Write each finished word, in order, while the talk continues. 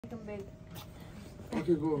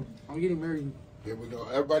Okay, go. I'm getting married. Here we go.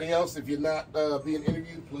 Everybody else, if you're not being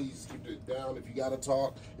interviewed, please keep it down. If you got to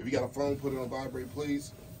talk, if you got a phone, put it on vibrate,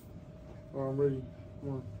 please. Oh, I'm ready.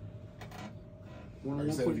 Come on. Like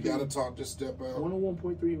I said, if you got to talk, just step out.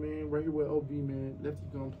 101.3, man. Right here with LB, man. Lefty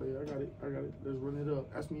gunplay. I got it. Let's run it up.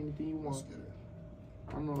 Ask me anything you want. Let's get it.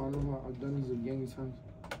 I know how I've done these a gang of times.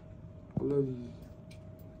 I love these.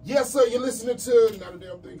 Yes, sir. You're listening to not a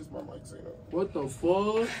damn thing. It's my mic saying that. What the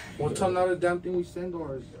fuck? One time, not a damn thing. We send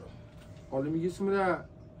ours. Yeah. Oh, let me get some of that.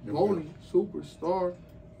 Golden superstar.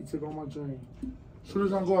 He took all my dream. Soon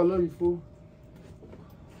as I go, I love you, fool.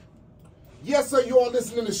 Yes, sir. You are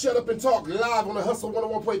listening to Shut Up and Talk live on the Hustle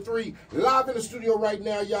 101.3. Live in the studio right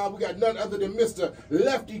now, y'all. We got none other than Mr.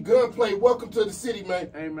 Lefty Gunplay. Welcome to the city, man.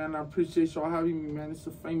 Hey, man, I appreciate y'all having me, man. It's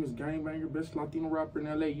a famous gangbanger, best Latino rapper in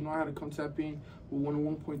L.A. You know how to come tap in with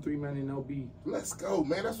 101.3, man, in LB. Let's go,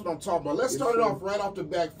 man. That's what I'm talking about. Let's start it off right off the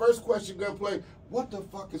back. First question, Gunplay. What the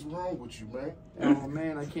fuck is wrong with you, man? Oh,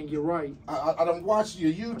 man, I can't get right. I don't watch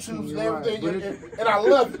your YouTubes and everything, and I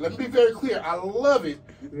love it. Let me be very clear. I love it.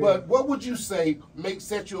 Yeah. But what would you say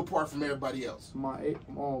set you apart from everybody else?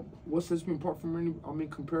 What sets me apart from any? I'm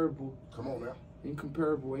incomparable. Come on now.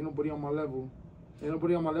 Incomparable. Ain't nobody on my level. Ain't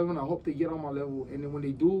nobody on my level, and I hope they get on my level. And then when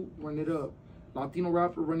they do, run it up. Latino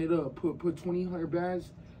rapper, run it up. Put 2,000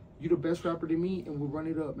 bands. You the best rapper to me, and we'll run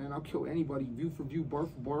it up, man. I'll kill anybody, view for view, bar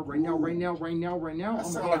for bar, right now. That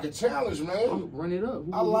sounds like a challenge, man. Run it up.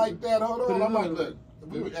 I like that. Hold on, I might look.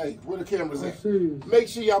 Hey, where the cameras at? Serious. Make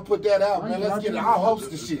sure y'all put that out, man. Let's get it. I'll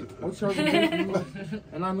host the shit. I'm charging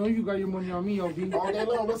and I know you got your money on me, LB. All day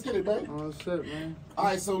long. Let's get it, man. Oh, set, man. All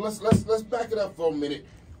right, so let's back it up for a minute.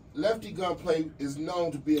 Lefty Gunplay is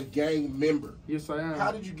known to be a gang member. Yes, I am.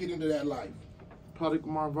 How did you get into that life? Product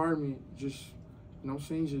of my environment. Just, you know what I'm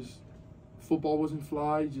saying? Just football wasn't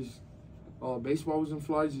fly. Just baseball wasn't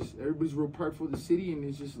fly. Just everybody's real prideful of the city, and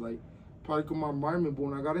it's just like product of my environment. But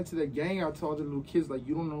when I got into that gang, I told the little kids, like,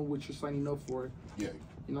 you don't know what you're signing up for. Yeah.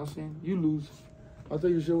 You know what I'm saying? You lose. I thought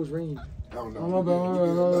your shit was ringing. I don't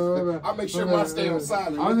know. I make sure mine stay on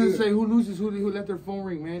silent. I was gonna say who loses, who let their phone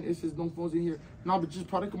ring, man. It's just no phones in here. No, but just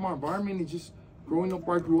product of my environment and just growing up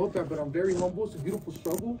where I grew up at. But I'm very humble. It's a beautiful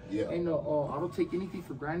struggle. Yeah. And I don't take anything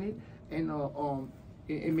for granted. And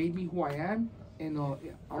it made me who I am. And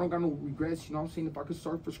I don't got no regrets, you know what I'm saying? If I could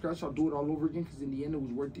start from scratch, I'll do it all over again, because in the end, it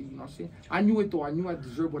was worth it, you know what I'm saying? I knew it, though. I knew I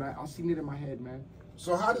deserved it. I seen it in my head, man.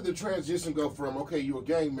 So how did the transition go from, okay, you're a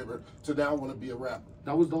gang member, to now I want to be a rapper?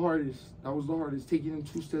 That was the hardest. That was the hardest. Taking them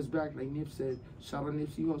 2 steps back, like Nip said. Shout out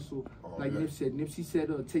Nipsey Hussle. Like Nip said. Nipsey said,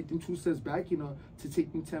 take them 2 steps back, you know, to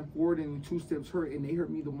take them 10 forward, and 2 steps hurt, and they hurt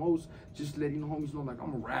me the most, just letting the homies know, like,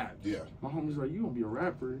 I'm a rap. Yeah. My homies like, you gonna be a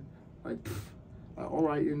rapper? Like, pfft. All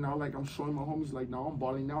right, and now like I'm showing my homies, like, now I'm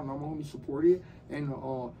balling out, now my homies support it, and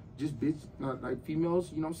just bitch like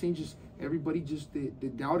females, you know what I'm saying, just everybody just they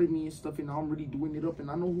doubted me and stuff, and now I'm really doing it up,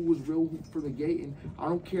 and I know who was real for the gate, and I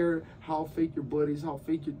don't care how fake your butt is, how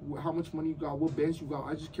much money you got, what bands you got.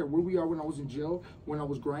 I just care where we are when I was in jail, when I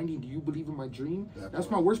was grinding. Do you believe in my dream?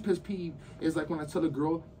 That's my worst pet peeve, is like when I tell a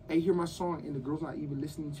girl, hey, hear my song, and the girl's not even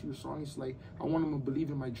listening to your song. It's like, I want them to believe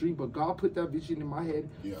in my dream, but God put that vision in my head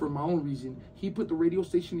for my own reason. He put the radio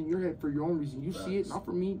station in your head for your own reason. You see it, not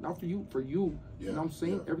for me, not for you, for you. You know what I'm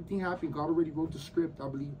saying? Everything happened. God already wrote the script, I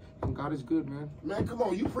believe, and God is good, man. Man, come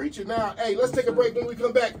on, you preaching now. Hey, let's take a break. When we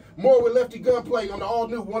come back, more with Lefty Gunplay on the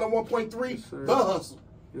all-new 101.3, The Hustle.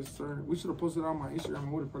 Yes, sir. We should have posted it on my Instagram.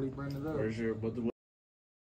 I would have probably branded it up. For sure, but the